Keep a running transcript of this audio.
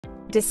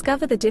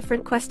Discover the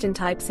different question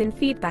types in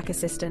Feedback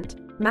Assistant,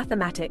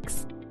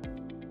 Mathematics.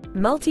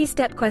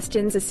 Multi-step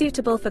questions are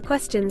suitable for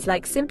questions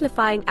like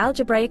simplifying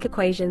algebraic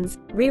equations,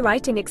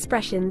 rewriting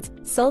expressions,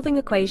 solving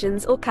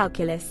equations, or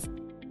calculus.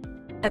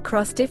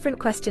 Across different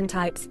question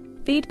types,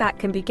 feedback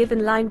can be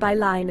given line by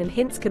line and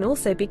hints can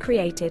also be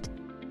created.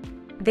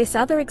 This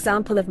other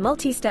example of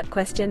multi-step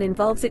question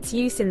involves its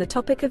use in the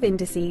topic of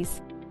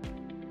indices.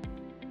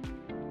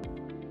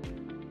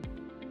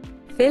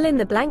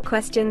 Fill-in-the-blank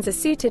questions are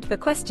suited for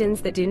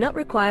questions that do not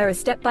require a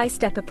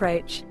step-by-step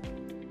approach.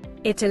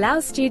 It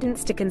allows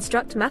students to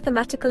construct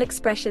mathematical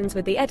expressions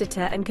with the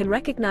editor and can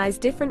recognize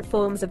different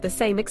forms of the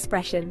same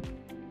expression.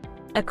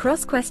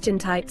 Across question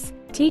types,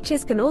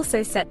 teachers can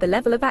also set the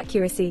level of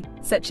accuracy,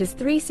 such as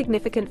 3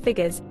 significant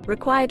figures,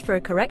 required for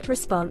a correct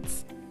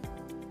response.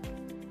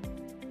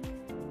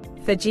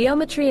 For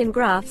geometry and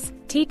graphs,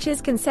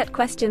 teachers can set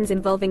questions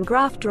involving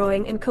graph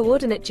drawing and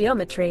coordinate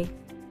geometry.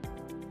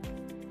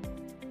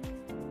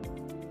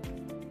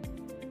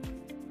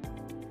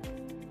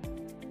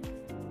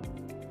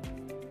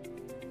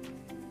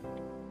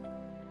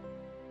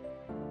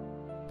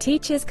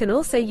 Teachers can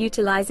also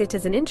utilize it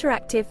as an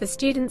interactive for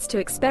students to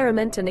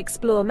experiment and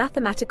explore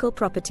mathematical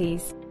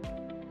properties.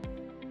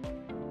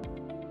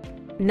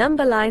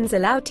 Number lines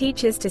allow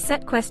teachers to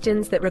set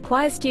questions that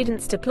require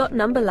students to plot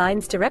number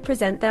lines to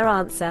represent their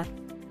answer.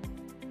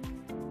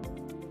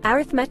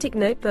 Arithmetic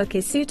Notebook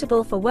is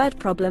suitable for word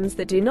problems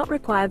that do not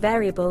require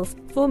variables,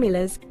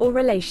 formulas, or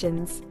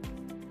relations.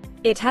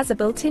 It has a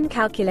built-in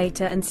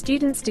calculator and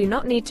students do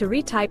not need to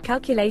retype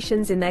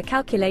calculations in their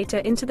calculator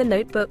into the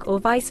notebook or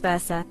vice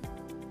versa.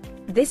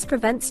 This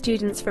prevents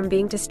students from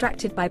being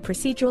distracted by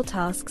procedural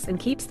tasks and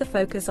keeps the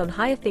focus on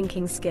higher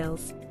thinking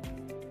skills.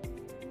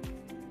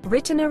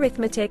 Written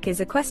arithmetic is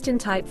a question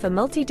type for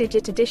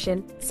multi-digit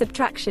addition,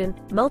 subtraction,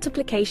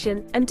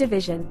 multiplication, and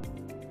division.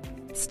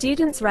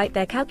 Students write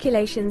their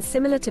calculations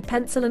similar to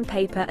pencil and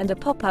paper, and a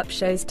pop-up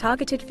shows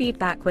targeted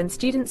feedback when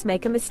students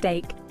make a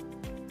mistake.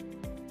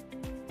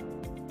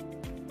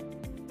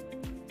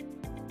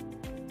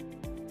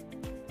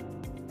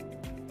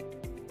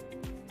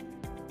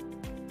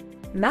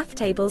 Math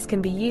tables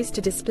can be used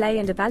to display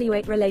and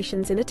evaluate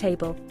relations in a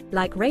table,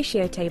 like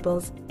ratio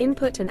tables,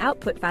 input and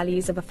output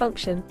values of a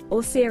function,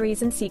 or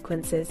series and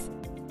sequences.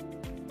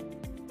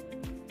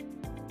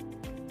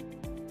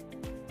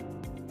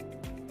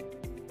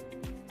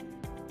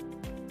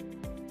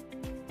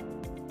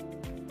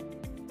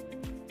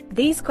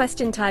 These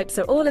question types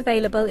are all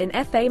available in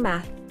FA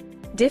Math.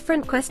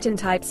 Different question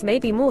types may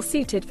be more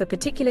suited for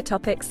particular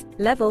topics,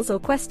 levels, or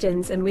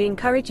questions, and we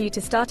encourage you to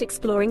start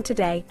exploring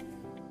today.